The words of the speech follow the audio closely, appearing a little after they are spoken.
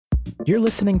You're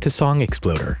listening to Song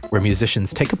Exploder, where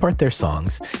musicians take apart their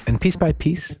songs and piece by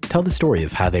piece tell the story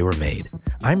of how they were made.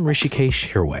 I'm Rishikesh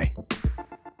Hirway.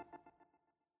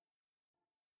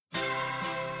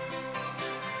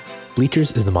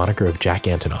 Bleachers is the moniker of Jack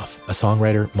Antonoff, a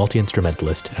songwriter,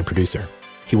 multi-instrumentalist, and producer.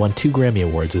 He won 2 Grammy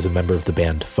Awards as a member of the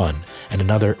band Fun, and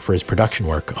another for his production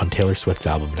work on Taylor Swift's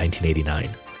album 1989.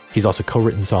 He's also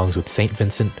co-written songs with St.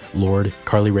 Vincent, Lorde,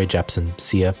 Carly Rae Jepsen,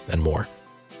 Sia, and more.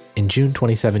 In June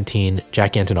 2017,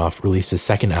 Jack Antonoff released his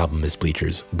second album as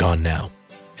Bleachers, Gone Now.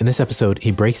 In this episode,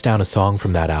 he breaks down a song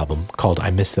from that album called I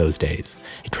Miss Those Days.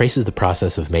 He traces the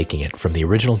process of making it from the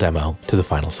original demo to the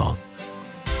final song.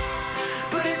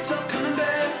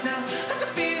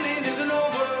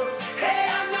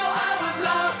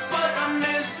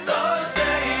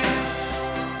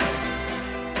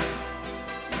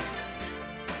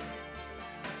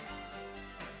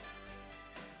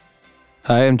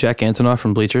 Hi, I'm Jack Antonoff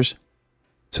from Bleachers.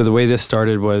 So the way this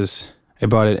started was I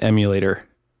bought an emulator.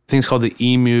 I think it's called the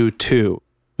EMU 2. It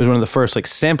was one of the first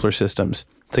sampler systems.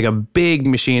 It's like a big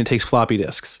machine. It takes floppy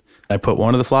disks. I put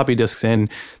one of the floppy disks in,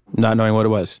 not knowing what it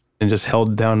was, and just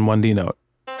held down one D note.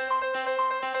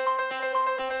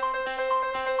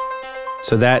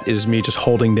 So that is me just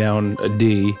holding down a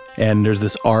D, and there's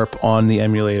this ARP on the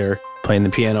emulator playing the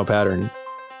piano pattern.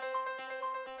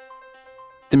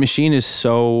 The machine is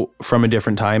so from a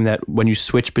different time that when you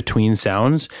switch between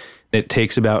sounds, it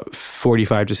takes about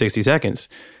 45 to 60 seconds.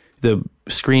 The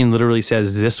screen literally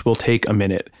says, this will take a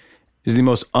minute. It's the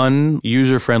most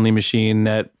un-user-friendly machine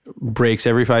that breaks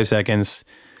every 5 seconds.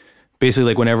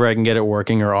 Basically, whenever I can get it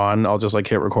working or on, I'll just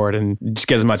hit record and just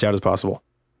get as much out as possible.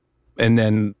 And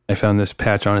then I found this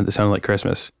patch on it that sounded like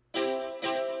Christmas.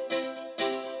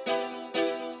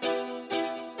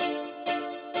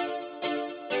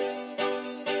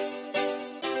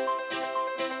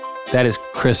 That is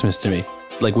Christmas to me.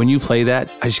 When you play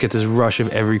that, I just get this rush of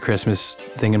every Christmas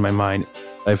thing in my mind.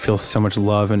 I feel so much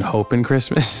love and hope in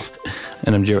Christmas,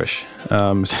 and I'm Jewish.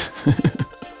 I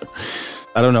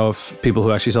don't know if people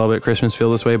who actually celebrate Christmas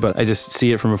feel this way, but I just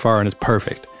see it from afar and it's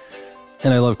perfect.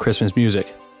 And I love Christmas music.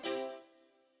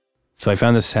 So I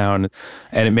found this sound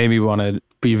and it made me want to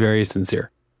be very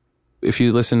sincere. If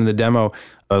you listen to the demo,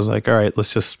 I was like, all right,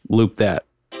 let's just loop that.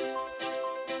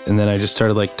 And then I just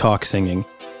started talk singing.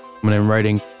 When I'm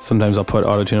writing, sometimes I'll put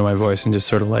auto-tune on my voice and just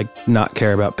sort of not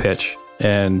care about pitch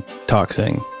and talk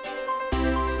sing.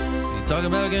 You talk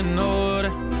about getting older,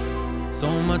 so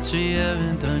much you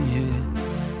haven't done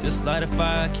yet. Just light a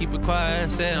fire, keep it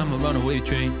quiet, say I'm a runaway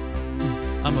train.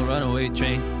 I'm a runaway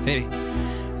train, hey.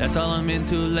 That's all I'm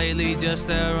into lately, just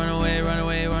that runaway.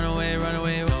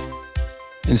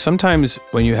 And sometimes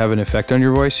when you have an effect on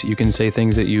your voice, you can say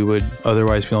things that you would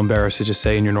otherwise feel embarrassed to just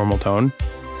say in your normal tone.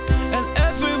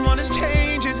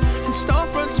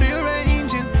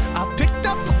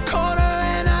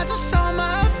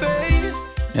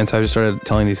 And so I just started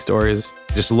telling these stories,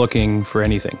 just looking for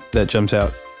anything that jumps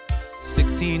out.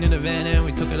 16 in the van and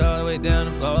we took it all the way down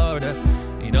to Florida.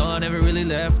 You know, I never really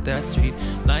left that street.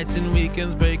 Nights and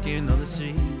weekends breaking on the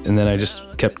street. And then I just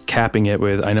kept capping it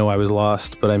with, I know I was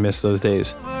lost, but I miss those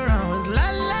days.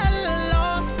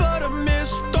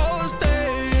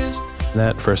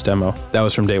 That first demo, that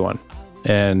was from day one.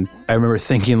 And I remember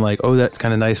thinking oh, that's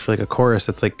kind of nice for a chorus.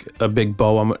 That's a big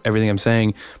bow on everything I'm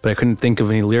saying. But I couldn't think of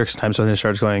any lyrics sometimes, so then I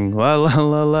started going, la la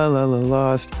la la la la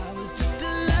lost.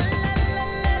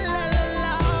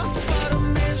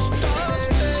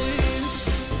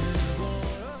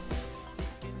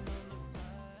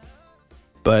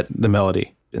 But the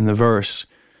melody in the verse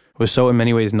was so in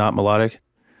many ways not melodic.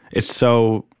 It's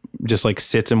so just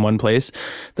sits in one place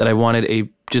that I wanted a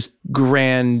just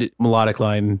grand melodic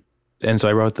line. And so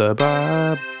I wrote the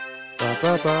ba, ba,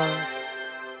 ba, ba.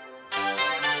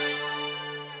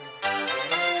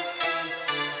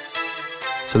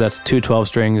 So that's 2 12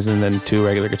 strings and then 2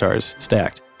 regular guitars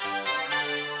stacked.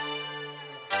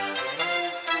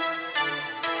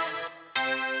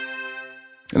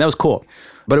 And that was cool.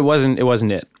 But it wasn't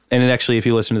it. And it actually, if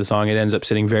you listen to the song, it ends up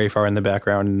sitting very far in the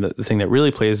background. And the thing that really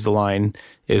plays the line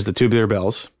is the tubular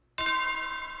bells,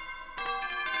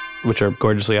 which are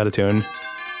gorgeously out of tune.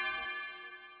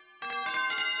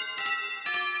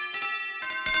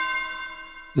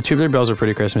 The tubular bells are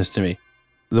pretty Christmas to me.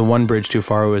 The one bridge too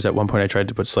far was at one point I tried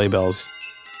to put sleigh bells.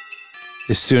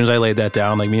 As soon as I laid that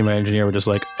down, me and my engineer were just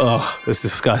oh, it's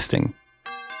disgusting.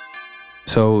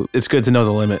 So it's good to know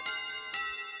the limit.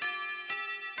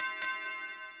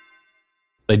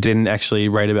 I didn't actually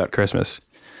write about Christmas,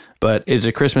 but it's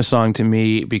a Christmas song to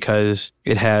me because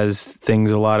it has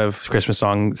things a lot of Christmas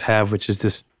songs have, which is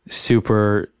this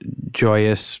super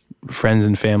joyous friends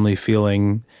and family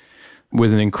feeling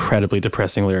with an incredibly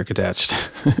depressing lyric attached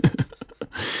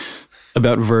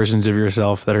about versions of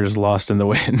yourself that are just lost in the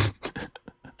wind.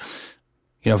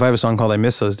 If I have a song called I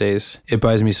Miss Those Days, it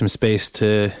buys me some space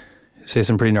to say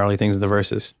some pretty gnarly things in the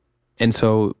verses. And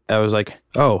so I was like,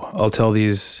 I'll tell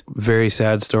these very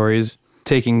sad stories,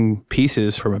 taking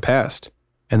pieces from a past.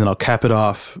 And then I'll cap it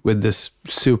off with this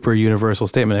super universal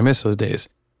statement, I miss those days.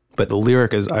 But the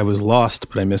lyric is, I was lost,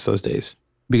 but I miss those days.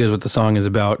 Because what the song is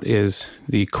about is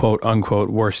the quote unquote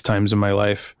worst times in my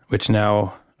life, which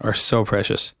now are so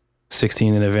precious.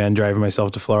 16 in a van driving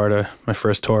myself to Florida, my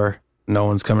first tour. No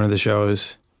one's coming to the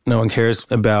shows. No one cares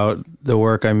about the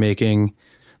work I'm making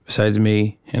besides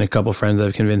me and a couple friends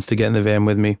I've convinced to get in the van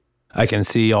with me. I can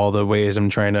see all the ways I'm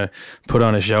trying to put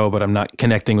on a show, but I'm not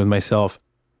connecting with myself.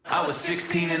 I was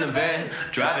 16 in a van,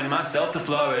 driving myself to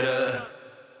Florida.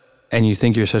 And you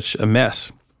think you're such a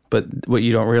mess. But what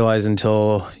you don't realize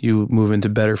until you move into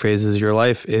better phases of your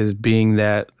life is being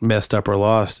that messed up or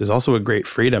lost is also a great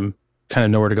freedom. Kind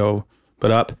of nowhere to go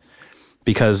but up.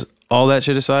 Because all that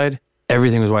shit aside,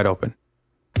 everything was wide open.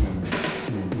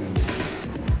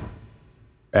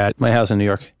 At my house in New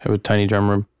York, I have a tiny drum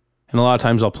room. And a lot of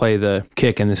times I'll play the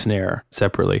kick and the snare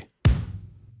separately.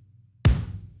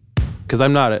 Because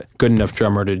I'm not a good enough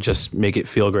drummer to just make it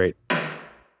feel great.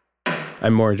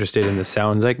 I'm more interested in the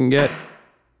sounds I can get.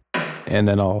 And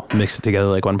then I'll mix it together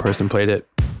like one person played it.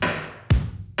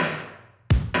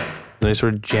 And I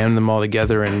sort of jam them all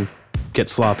together and get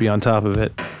sloppy on top of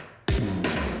it.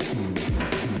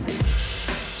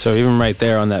 So even right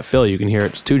there on that fill, you can hear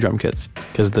it's two drum kits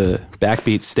because the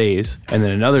backbeat stays and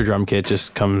then another drum kit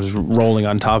just comes rolling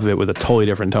on top of it with a totally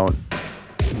different tone.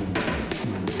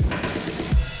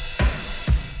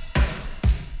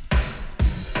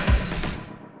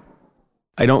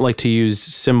 I don't like to use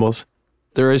cymbals.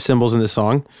 There is cymbals in this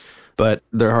song, but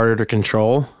they're harder to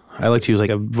control. I like to use like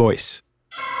a voice.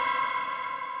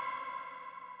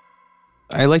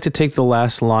 I like to take the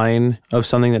last line of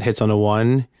something that hits on a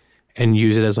one and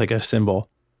use it as like a cymbal.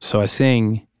 So I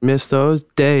sing, miss those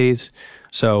days.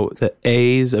 So the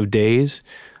A's of days,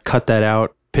 cut that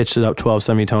out, pitched it up 12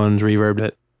 semitones, reverbed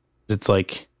it. It's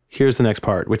like, here's the next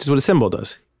part, which is what a cymbal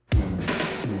does.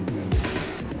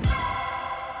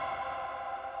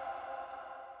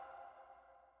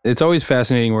 It's always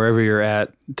fascinating wherever you're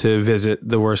at to visit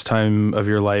the worst time of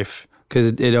your life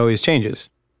because it always changes.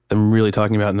 I'm really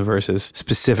talking about in the verses,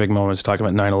 specific moments, talking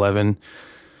about 9/11.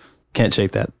 Can't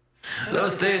shake that.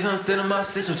 Those days I'm still on my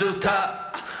sister's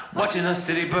rooftop, watching the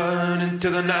city burn into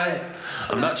the night.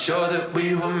 I'm not sure that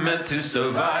we were meant to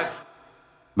survive.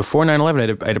 Before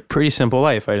 9/11, I had a pretty simple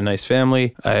life. I had a nice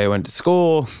family. I went to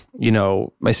school.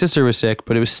 My sister was sick,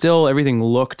 but it was still, everything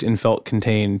looked and felt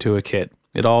contained to a kid.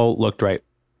 It all looked right.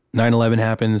 9/11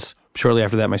 happens. Shortly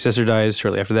after that, my sister dies.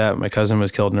 Shortly after that, my cousin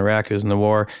was killed in Iraq. He was in the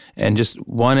war. And just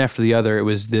one after the other, it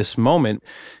was this moment,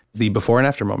 the before and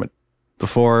after moment.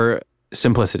 Before,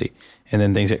 simplicity. And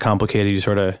then things get complicated.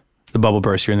 The bubble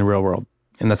bursts, you're in the real world.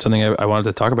 And that's something I wanted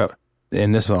to talk about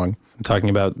in this song. I'm talking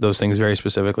about those things very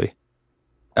specifically.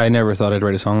 I never thought I'd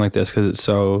write a song like this because it's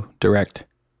so direct.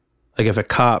 Like if a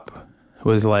cop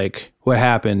was like, what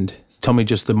happened? Tell me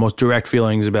just the most direct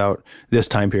feelings about this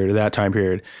time period or that time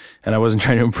period. And I wasn't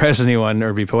trying to impress anyone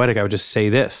or be poetic. I would just say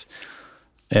this.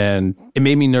 And it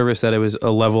made me nervous that it was a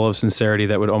level of sincerity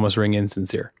that would almost ring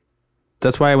insincere.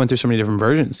 That's why I went through so many different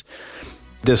versions.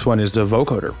 This one is the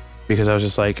vocoder because I was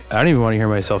just like, I don't even want to hear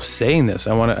myself saying this.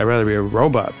 I'd rather be a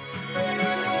robot.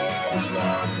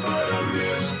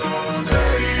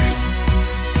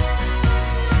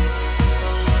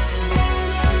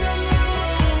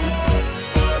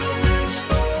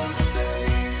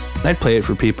 I'd play it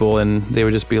for people and they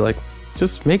would just be like,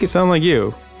 just make it sound like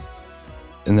you.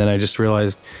 And then I just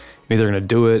realized I'm either going to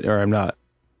do it or I'm not.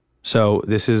 So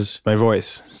this is my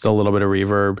voice. Still a little bit of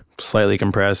reverb, slightly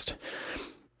compressed,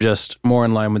 just more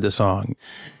in line with the song.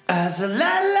 As a lost,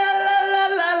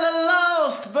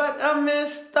 but I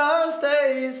miss those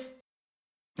days.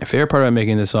 My favorite part about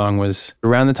making this song was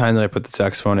around the time that I put the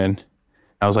saxophone in.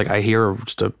 I was like, I hear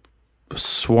just a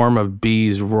swarm of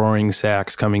bees roaring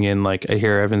sax coming in. Like I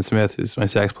hear Evan Smith, who's my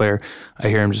sax player. I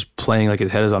hear him just playing like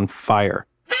his head is on fire.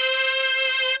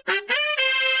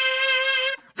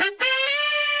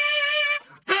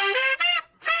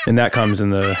 And that comes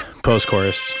in the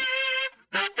post-chorus.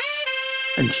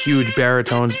 And huge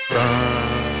baritones.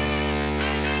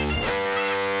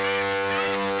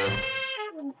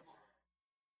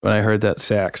 When I heard that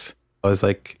sax, I was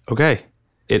like, okay.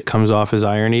 It comes off as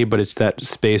irony, but it's that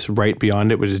space right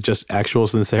beyond it, which is just actual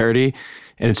sincerity.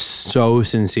 And it's so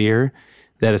sincere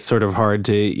that it's sort of hard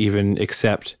to even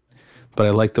accept. But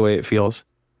I like the way it feels.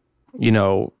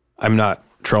 I'm not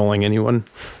trolling anyone.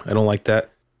 I don't like that.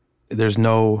 There's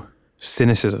no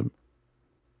cynicism.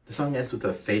 The song ends with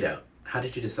a fade out. How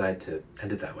did you decide to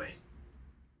end it that way?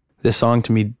 This song,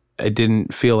 to me, I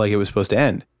didn't feel like it was supposed to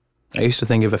end. I used to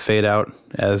think of a fade out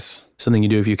as something you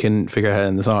do if you can figure out how to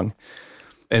end the song.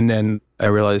 And then I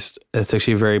realized it's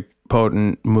actually a very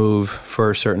potent move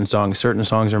for certain songs. Certain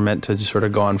songs are meant to just sort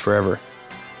of go on forever.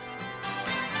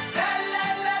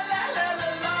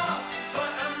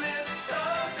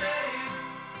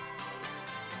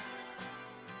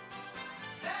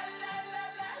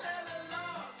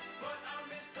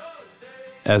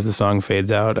 As the song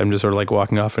fades out, I'm just sort of like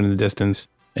walking off into the distance,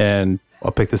 and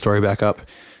I'll pick the story back up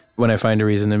when I find a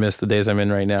reason to miss the days I'm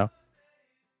in right now.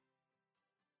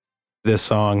 This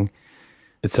song,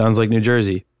 it sounds like New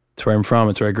Jersey. It's where I'm from.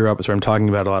 It's where I grew up. It's where I'm talking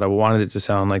about a lot. I wanted it to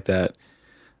sound like that.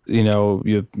 You know,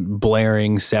 you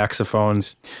blaring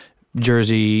saxophones,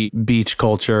 Jersey beach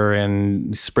culture,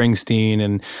 and Springsteen,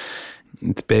 and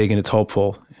it's big and it's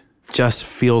hopeful. It just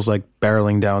feels like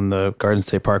barreling down the Garden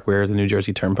State Parkway or the New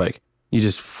Jersey Turnpike. You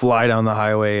just fly down the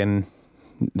highway and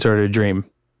sort of dream.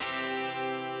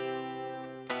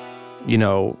 You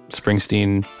know,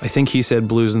 Springsteen, I think he said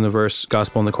blues in the verse,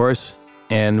 gospel in the chorus.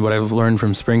 And what I've learned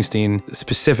from Springsteen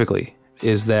specifically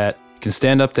is that you can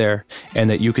stand up there and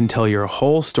that you can tell your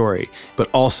whole story, but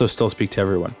also still speak to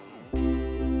everyone.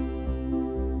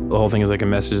 The whole thing is like a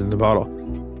message in the bottle.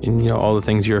 And, you know, all the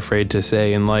things you're afraid to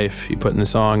say in life, you put in the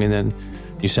song and then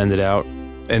you send it out.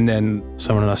 And then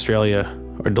someone in Australia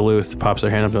or Duluth pops their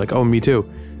hand up, they're like, oh, me too.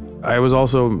 I was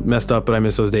also messed up, but I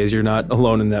miss those days. You're not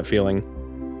alone in that feeling,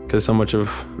 because so much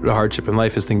of the hardship in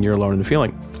life is thinking you're alone in the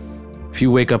feeling. If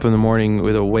you wake up in the morning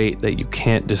with a weight that you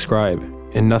can't describe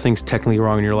and nothing's technically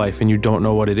wrong in your life and you don't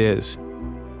know what it is,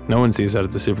 no one sees that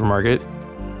at the supermarket.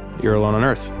 You're alone on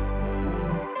earth.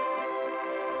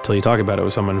 Until you talk about it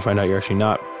with someone and find out you're actually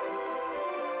not.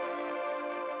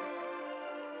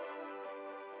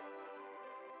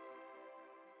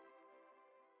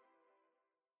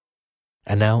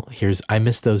 And now, here's I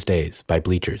Miss Those Days by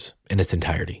Bleachers in its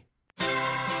entirety.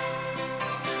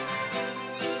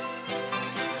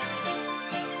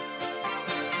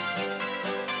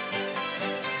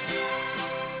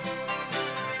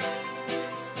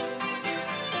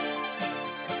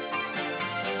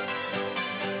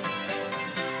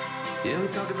 Yeah, we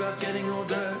talk about getting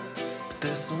older, but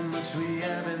there's so much we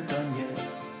haven't done yet.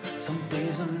 Some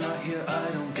days I'm not here, I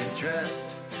don't get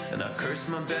dressed, and I curse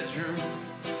my bedroom,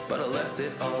 but I left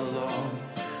it all alone.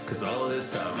 Cause all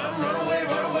this time I'm run away,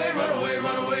 run away, run away,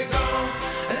 run away, gone.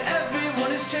 And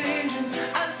everyone is changing,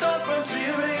 and storefronts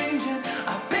rearranging.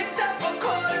 I picked up a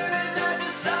quarter and I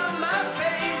just saw my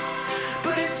face,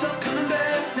 but it's all coming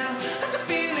back now, and the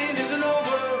feeling isn't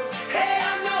over. Hey,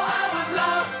 I know I was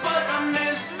lost, but I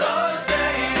miss those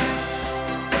days.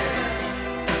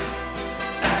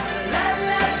 I said la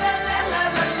la la la la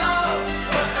la lost,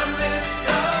 but I miss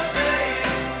those days.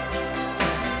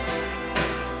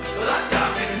 Well, I'm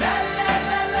talking la la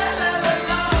la la la la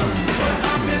lost, but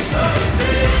I miss those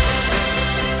days.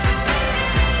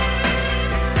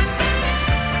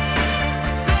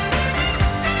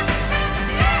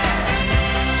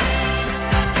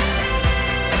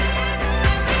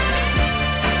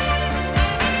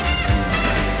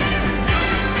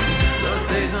 Those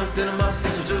days I'm still in my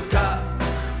sister's rooftop,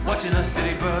 watching the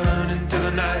city burn into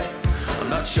the night. I'm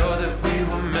not sure that we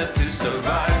were meant to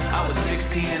survive. I was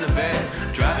 16 in a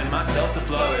van, driving myself to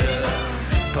Florida.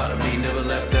 Part of me never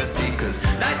left that seat, cause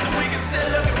nights and weekends still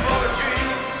looking for a dream.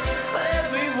 But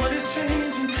everyone is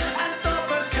changing, and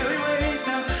storefronts carry weight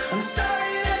now. I'm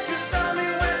sorry that you saw me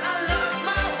when I lost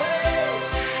my way,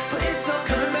 but it's all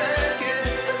coming back again,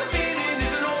 and the feeling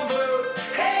isn't over.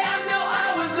 Hey, I know I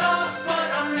was lost, but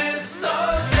I miss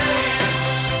those days.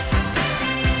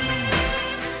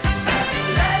 I said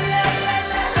la la la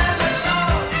la la la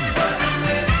lost, but I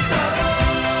miss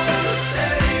those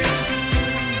days.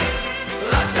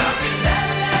 Well, I'm talking la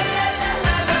la la la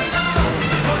la la lost,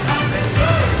 but I miss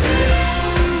those days.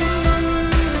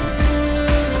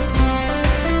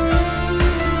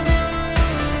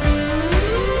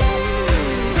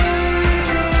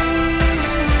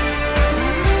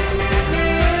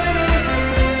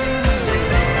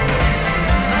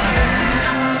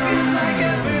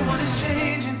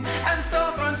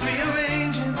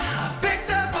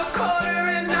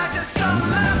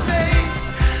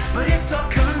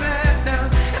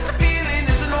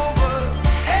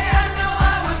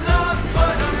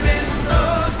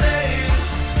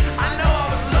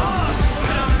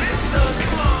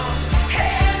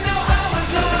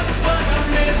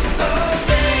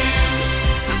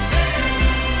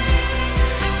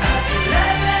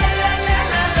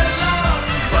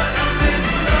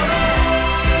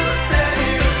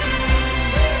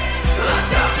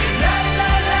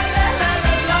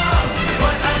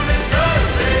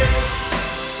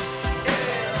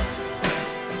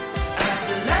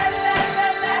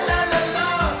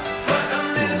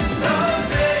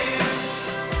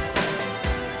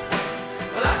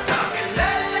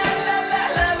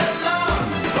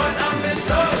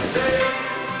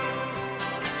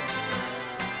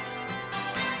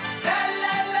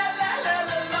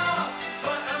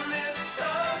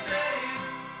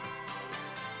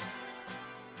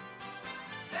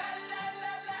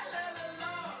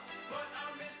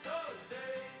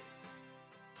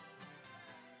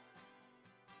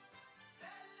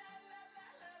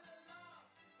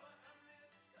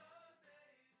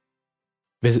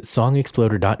 Visit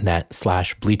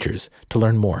songexploder.net/bleachers to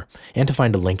learn more and to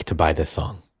find a link to buy this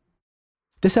song.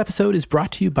 This episode is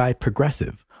brought to you by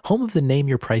Progressive, home of the Name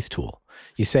Your Price tool.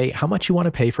 You say how much you want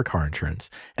to pay for car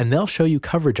insurance, and they'll show you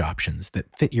coverage options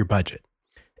that fit your budget.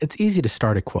 It's easy to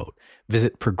start a quote.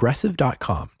 Visit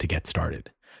progressive.com to get started.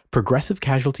 Progressive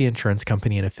Casualty Insurance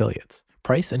Company and Affiliates.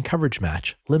 Price and coverage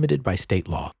match limited by state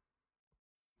law.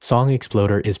 Song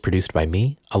Exploder is produced by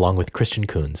me, along with Christian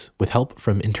Coons, with help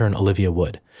from intern Olivia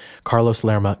Wood. Carlos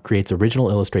Lerma creates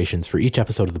original illustrations for each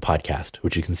episode of the podcast,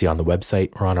 which you can see on the website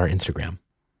or on our Instagram.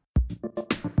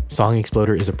 Song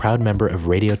Exploder is a proud member of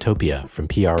Radiotopia from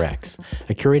PRX,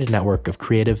 a curated network of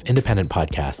creative, independent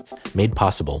podcasts made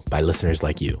possible by listeners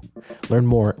like you. Learn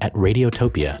more at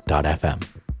radiotopia.fm.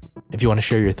 If you want to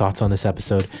share your thoughts on this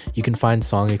episode, you can find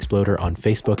Song Exploder on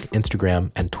Facebook,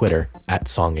 Instagram, and Twitter at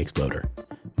Song Exploder.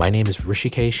 My name is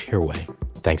Rishikesh Hirway.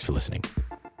 Thanks for listening.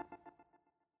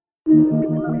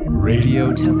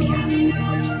 Radiotopia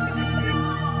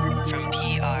from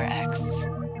PRX.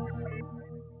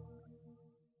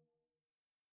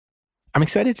 I'm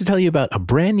excited to tell you about a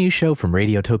brand new show from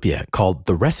Radiotopia called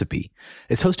The Recipe.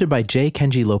 It's hosted by J.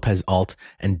 Kenji Lopez-Alt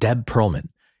and Deb Perlman.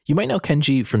 You might know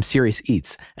Kenji from Serious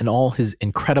Eats and all his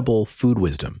incredible food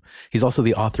wisdom. He's also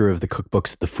the author of the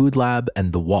cookbooks The Food Lab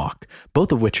and The Walk,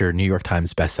 both of which are New York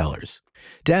Times bestsellers.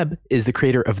 Deb is the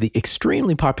creator of the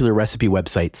extremely popular recipe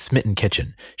website Smitten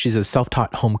Kitchen. She's a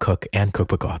self-taught home cook and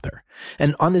cookbook author.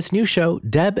 And on this new show,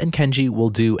 Deb and Kenji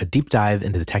will do a deep dive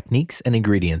into the techniques and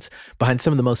ingredients behind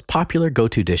some of the most popular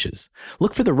go-to dishes.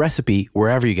 Look for The Recipe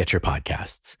wherever you get your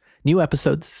podcasts. New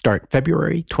episodes start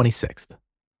February 26th.